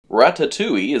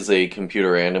Ratatouille is a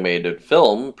computer-animated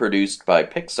film produced by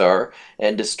Pixar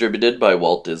and distributed by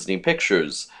Walt Disney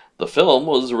Pictures. The film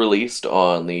was released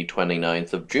on the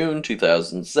 29th of June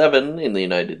 2007 in the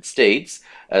United States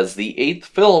as the 8th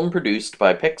film produced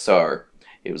by Pixar.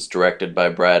 It was directed by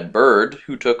Brad Bird,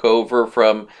 who took over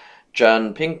from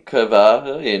Jan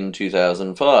Pinkava in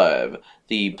 2005.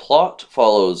 The plot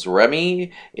follows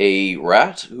Remy, a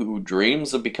rat who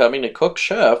dreams of becoming a cook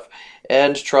chef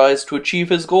and tries to achieve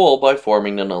his goal by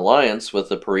forming an alliance with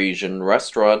the Parisian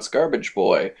restaurant's garbage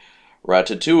boy.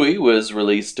 Ratatouille was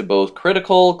released to both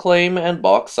critical acclaim and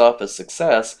box office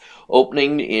success,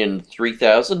 opening in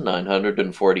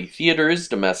 3,940 theaters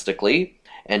domestically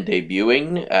and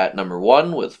debuting at number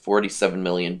 1 with $47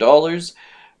 million, grossing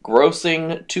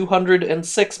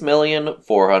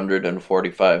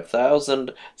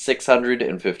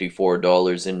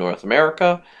 $206,445,654 in North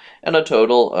America, and a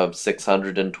total of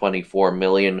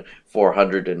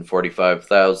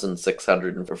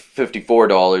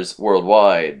 $624,445,654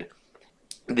 worldwide.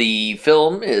 The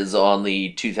film is on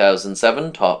the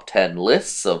 2007 top 10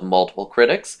 lists of multiple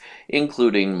critics,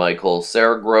 including Michael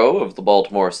Sergro of the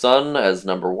Baltimore Sun as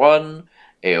number 1,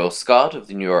 A.O. Scott of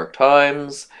the New York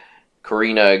Times,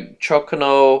 Karina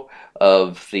Chocono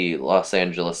of the Los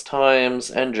Angeles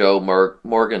Times, and Joe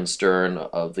Morgenstern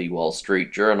of the Wall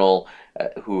Street Journal,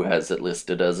 who has it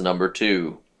listed as number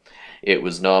 2. It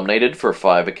was nominated for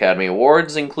 5 Academy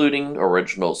Awards, including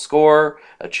Original Score,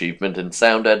 Achievement in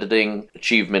Sound Editing,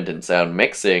 Achievement in Sound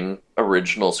Mixing,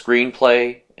 Original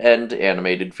Screenplay, and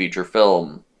Animated Feature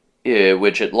Film,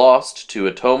 which it lost to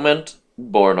Atonement,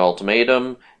 Bourne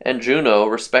Ultimatum, and Juno,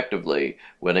 respectively,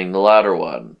 winning the latter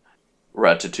one.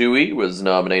 Ratatouille was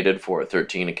nominated for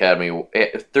 13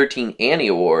 Annie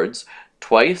Awards,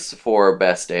 twice for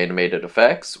Best Animated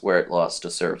Effects, where it lost to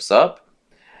Surf's Up,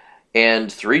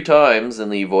 and 3 times in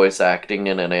the voice acting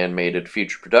in an animated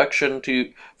feature production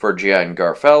for Gian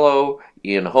Garfello,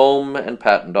 Ian Holm, and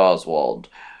Patton Oswalt.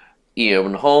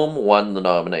 Ian Holm won the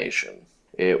nomination.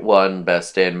 It won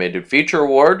Best Animated Feature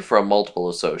Award from multiple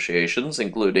associations,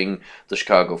 including the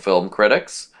Chicago Film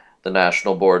Critics, the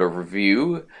National Board of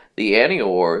Review, the Annie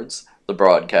Awards, the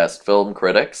Broadcast Film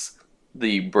Critics,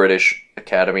 the British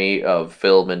Academy of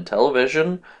Film and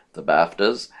Television, the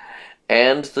BAFTAs,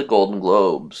 and the Golden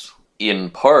Globes. In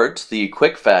part, the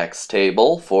quick facts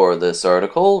table for this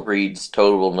article reads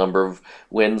total number of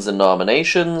wins and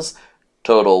nominations,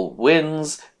 total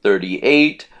wins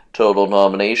 38, total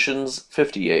nominations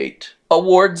 58.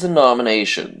 Awards and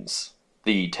nominations.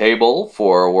 The table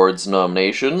for awards and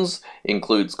nominations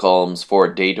includes columns for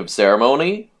date of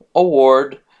ceremony,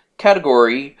 award,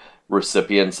 category,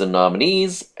 recipients and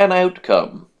nominees, and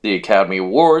outcome. The Academy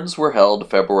Awards were held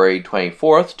February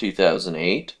 24th,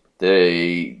 2008.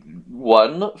 They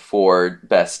won for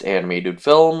Best Animated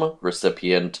Film,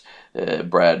 recipient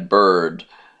Brad Bird.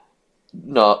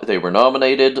 They were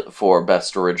nominated for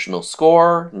Best Original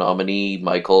Score, nominee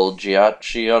Michael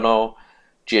Giacchino.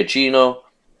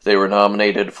 They were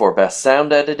nominated for Best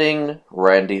Sound Editing,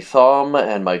 Randy Thom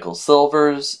and Michael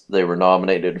Silvers. They were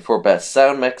nominated for Best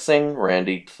Sound Mixing,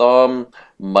 Randy Thom,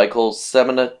 Michael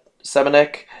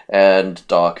Semenek, and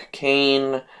Doc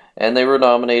Kane. And they were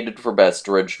nominated for Best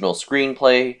Original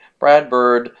Screenplay, Brad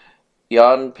Bird,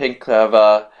 Jan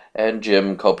Pinkava, and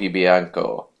Jim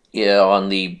Copibianco. On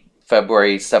the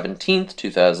February 17th,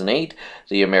 2008,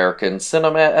 the American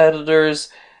Cinema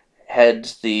Editors had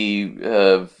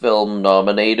the film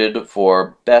nominated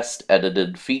for Best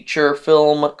Edited Feature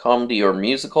Film, Comedy or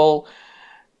Musical.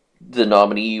 The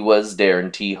nominee was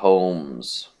Darren T.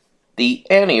 Holmes. The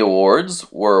Annie Awards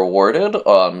were awarded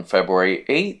on February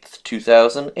 8th,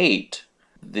 2008.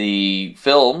 The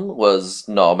film was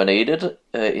nominated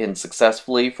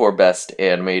successfully for Best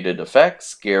Animated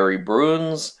Effects, Gary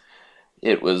Bruins.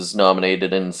 It was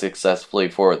nominated successfully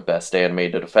for Best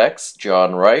Animated Effects,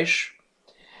 John Reich.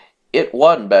 It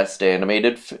won Best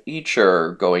Animated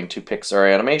Feature, going to Pixar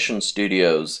Animation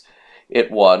Studios. It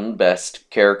won Best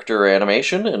Character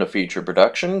Animation in a Feature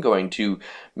Production, going to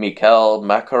Mikhail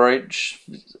Makarich.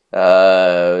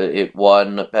 It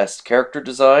won Best Character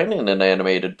Design in an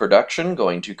Animated Production,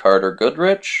 going to Carter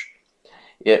Goodrich.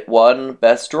 It won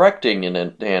Best Directing in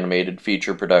an Animated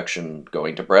Feature Production,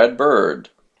 going to Brad Bird.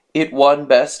 It won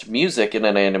Best Music in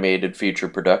an Animated Feature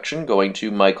Production, going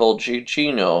to Michael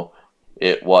Giacchino.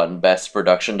 It won Best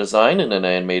Production Design in an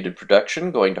Animated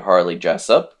Production, going to Harley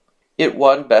Jessup. It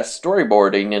won Best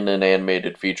Storyboarding in an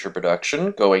Animated Feature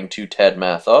Production, going to Ted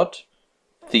Mathot.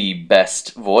 The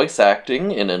Best Voice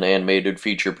Acting in an Animated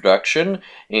Feature Production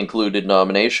included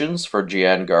nominations for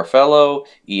Gian Garfello,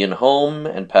 Ian Holm,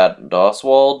 and Patton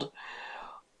Oswalt.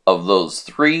 Of those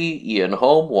three, Ian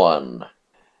Holm won.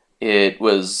 It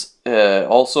was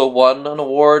also won an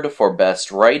award for Best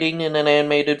Writing in an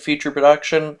Animated Feature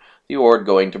Production, the award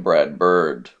going to Brad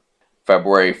Bird.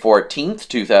 February 14th,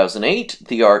 2008,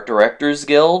 the Art Directors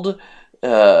Guild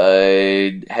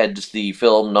had the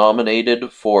film nominated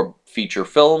for Feature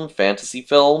Film, Fantasy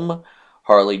Film.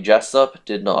 Harley Jessup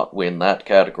did not win that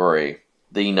category.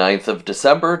 The 9th of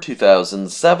December,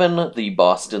 2007, the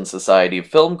Boston Society of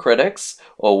Film Critics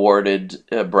awarded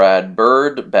Brad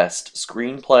Bird Best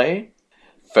Screenplay.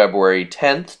 February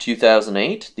 10th,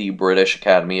 2008, the British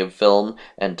Academy of Film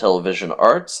and Television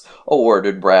Arts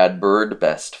awarded Brad Bird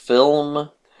Best Film.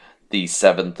 The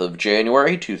 7th of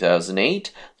January,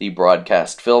 2008, the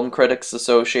Broadcast Film Critics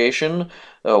Association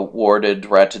awarded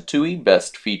Ratatouille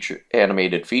Best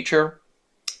Animated Feature.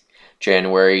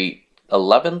 January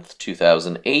 11th,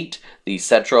 2008, the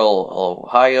Central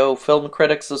Ohio Film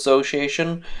Critics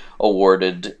Association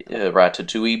awarded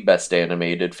Ratatouille Best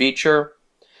Animated Feature.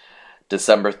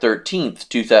 December 13th,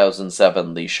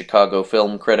 2007, the Chicago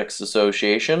Film Critics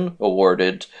Association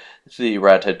awarded the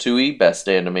Ratatouille Best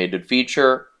Animated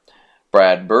Feature.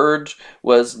 Brad Bird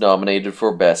was nominated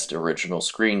for Best Original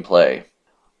Screenplay.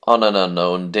 On an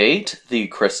unknown date, the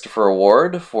Christopher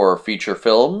Award for Feature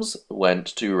Films went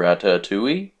to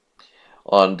Ratatouille.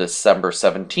 On December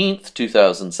 17th,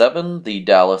 2007, the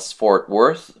Dallas-Fort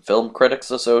Worth Film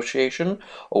Critics Association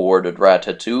awarded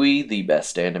Ratatouille the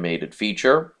Best Animated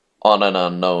Feature. On an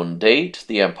unknown date,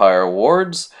 the Empire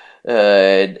Awards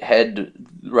had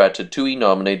Ratatouille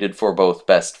nominated for both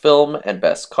Best Film and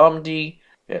Best Comedy.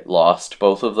 It lost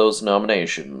both of those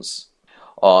nominations.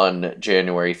 On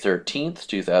January 13th,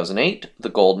 2008, the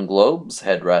Golden Globes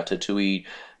had Ratatouille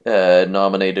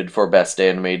nominated for Best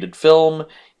Animated Film.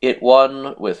 It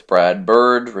won, with Brad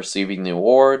Bird receiving the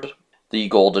award. The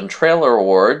Golden Trailer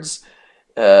Awards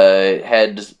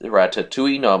had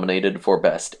Ratatouille nominated for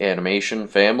Best Animation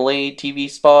Family TV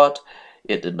Spot.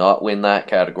 It did not win that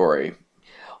category.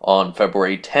 On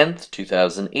February 10th,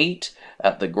 2008,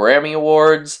 at the Grammy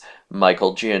Awards,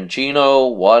 Michael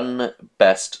Giacchino won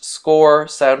Best Score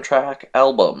Soundtrack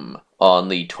Album. On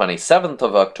the 27th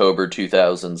of October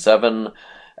 2007,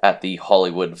 at the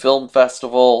Hollywood Film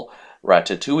Festival,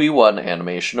 Ratatouille won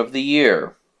Animation of the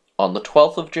Year. On the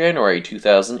 12th of January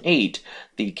 2008,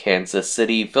 the Kansas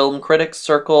City Film Critics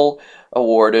Circle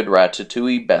awarded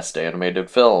Ratatouille Best Animated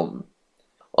Film.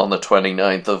 On the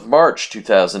 29th of March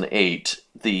 2008,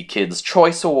 the Kids'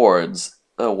 Choice Awards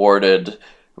awarded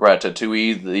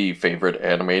Ratatouille the Favorite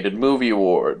Animated Movie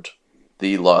Award.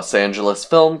 The Los Angeles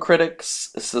Film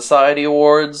Critics Society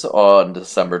Awards on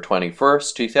December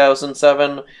 21st,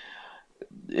 2007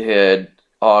 had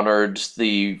honored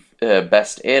the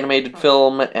Best Animated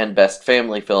Film and Best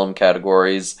Family Film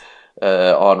categories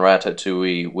on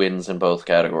Ratatouille, wins in both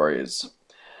categories.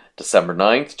 December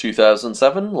 9th,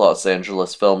 2007, Los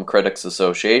Angeles Film Critics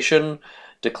Association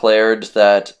declared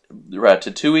that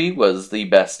Ratatouille was the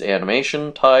best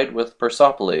animation, tied with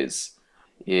Persepolis.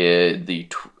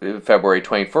 February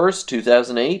 21st,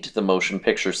 2008, the Motion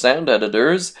Picture Sound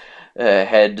Editors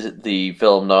had the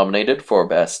film nominated for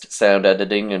Best Sound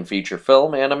Editing and Feature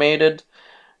Film Animated.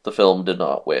 The film did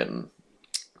not win.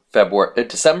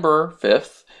 December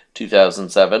 5th,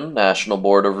 2007, National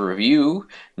Board of Review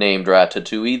named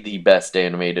Ratatouille the Best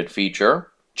Animated Feature.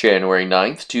 January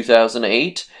 9th,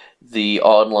 2008, the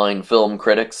Online Film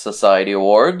Critics Society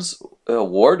Awards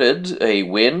awarded a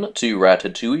win to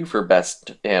Ratatouille for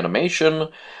Best Animation,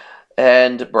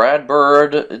 and Brad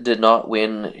Bird did not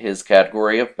win his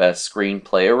category of Best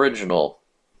Screenplay Original.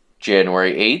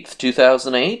 January 8th,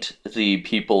 2008, the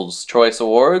People's Choice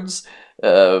Awards,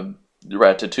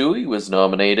 Ratatouille was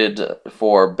nominated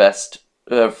for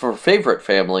for Favorite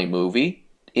Family Movie.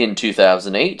 In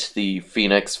 2008, the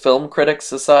Phoenix Film Critics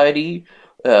Society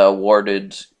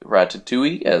awarded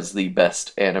Ratatouille as the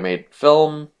Best Animated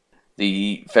Film.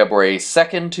 The February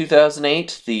 2nd,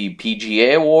 2008, the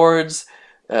PGA Awards,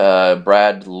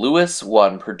 Brad Lewis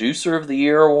won Producer of the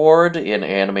Year Award in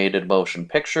Animated Motion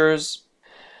Pictures.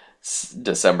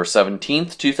 December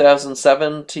 17th,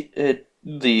 2007,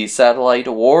 the Satellite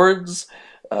Awards,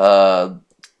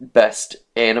 Best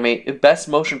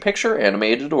Motion Picture,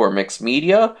 Animated or Mixed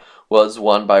Media, was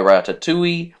won by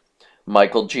Ratatouille.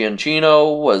 Michael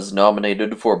Giacchino was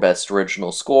nominated for Best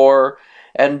Original Score,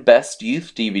 and Best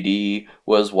Youth DVD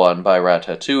was won by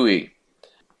Ratatouille.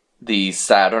 The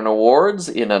Saturn Awards,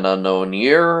 in an unknown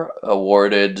year,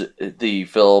 awarded the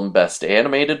film Best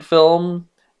Animated Film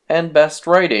and Best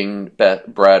Writing,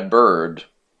 Brad Bird.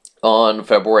 On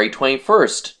February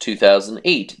 21st,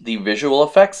 2008, the Visual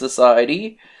Effects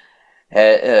Society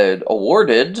had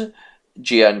awarded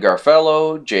Gian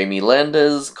Garfello, Jamie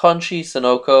Landis, Conchi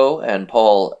Sinoko, and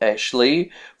Paul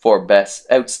Ashley for Best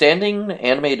Outstanding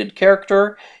Animated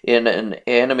Character in an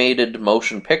Animated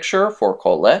Motion Picture for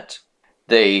Colette.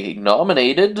 They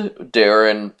nominated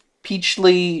Darren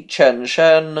Peachley, Chen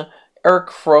Shen, Eric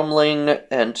Fromling,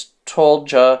 and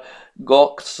Tolja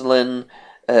Gokslin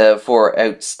for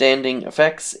Outstanding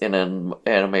Effects in an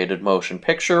Animated Motion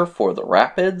Picture for The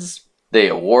Rapids. They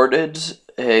awarded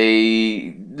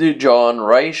John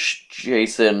Reich,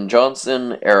 Jason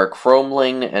Johnson, Eric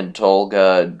Fromling, and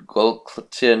Tolga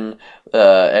Gokslin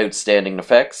Outstanding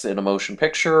Effects in a Motion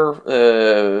Picture,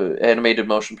 Animated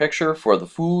Motion Picture for The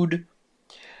Food.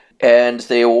 And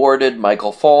they awarded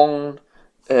Michael Fong,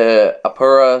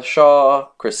 Apura Shaw,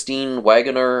 Christine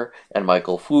Wagoner, and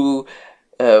Michael Fu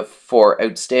for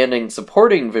Outstanding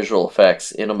Supporting Visual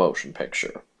Effects in a Motion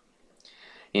Picture.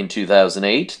 In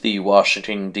 2008, the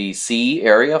Washington, D.C.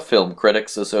 Area Film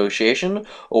Critics Association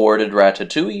awarded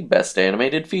Ratatouille Best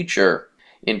Animated Feature.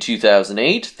 In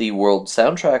 2008, the World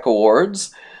Soundtrack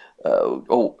Awards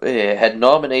had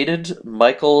nominated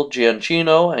Michael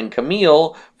Giacchino and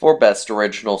Camille for Best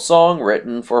Original Song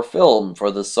Written for Film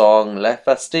for the song Le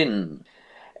Festin.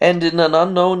 And in an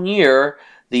unknown year,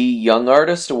 the Young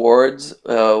Artist Awards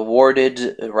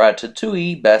awarded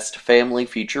Ratatouille Best Family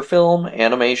Feature Film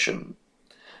Animation.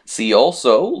 See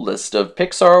also List of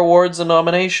Pixar Awards and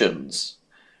nominations.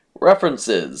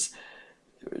 References: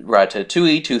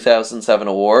 Ratatouille 2007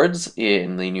 Awards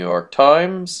in the New York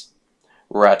Times,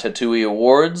 Ratatouille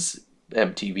Awards,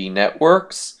 MTV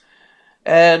Networks,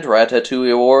 and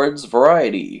Ratatouille Awards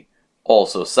Variety.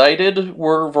 Also cited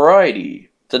were Variety,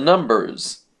 The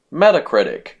Numbers,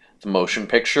 Metacritic, the Motion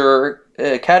Picture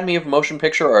Academy of Motion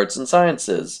Picture Arts and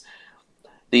Sciences,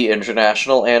 the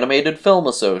International Animated Film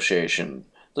Association,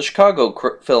 the Chicago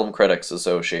Film Critics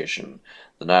Association,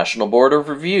 the National Board of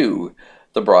Review,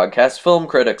 the Broadcast Film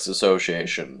Critics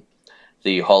Association,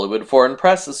 the Hollywood Foreign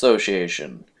Press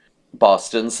Association,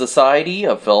 Boston Society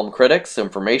of Film Critics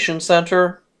Information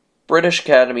Center, British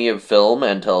Academy of Film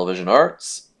and Television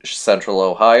Arts, Central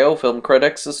Ohio Film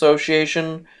Critics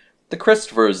Association, the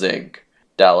Christophers Inc.,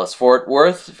 Dallas-Fort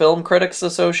Worth Film Critics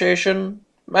Association,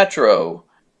 Metro,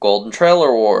 Golden Trailer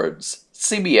Awards,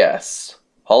 CBS,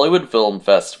 Hollywood Film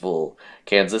Festival,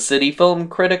 Kansas City Film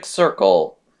Critics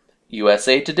Circle,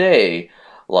 USA Today,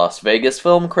 Las Vegas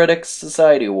Film Critics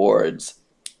Society Awards,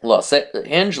 Los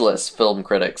Angeles Film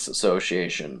Critics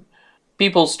Association,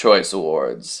 People's Choice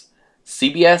Awards,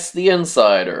 CBS The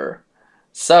Insider,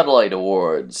 Satellite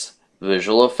Awards,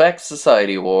 Visual Effects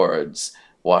Society Awards,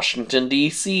 Washington,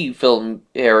 D.C.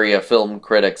 Area Film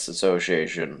Critics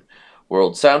Association,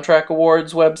 World Soundtrack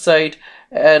Awards website,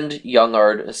 and Young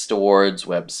Artist Awards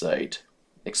website.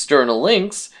 External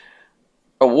links: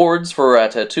 awards for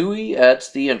Ratatouille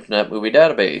at the Internet Movie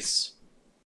Database.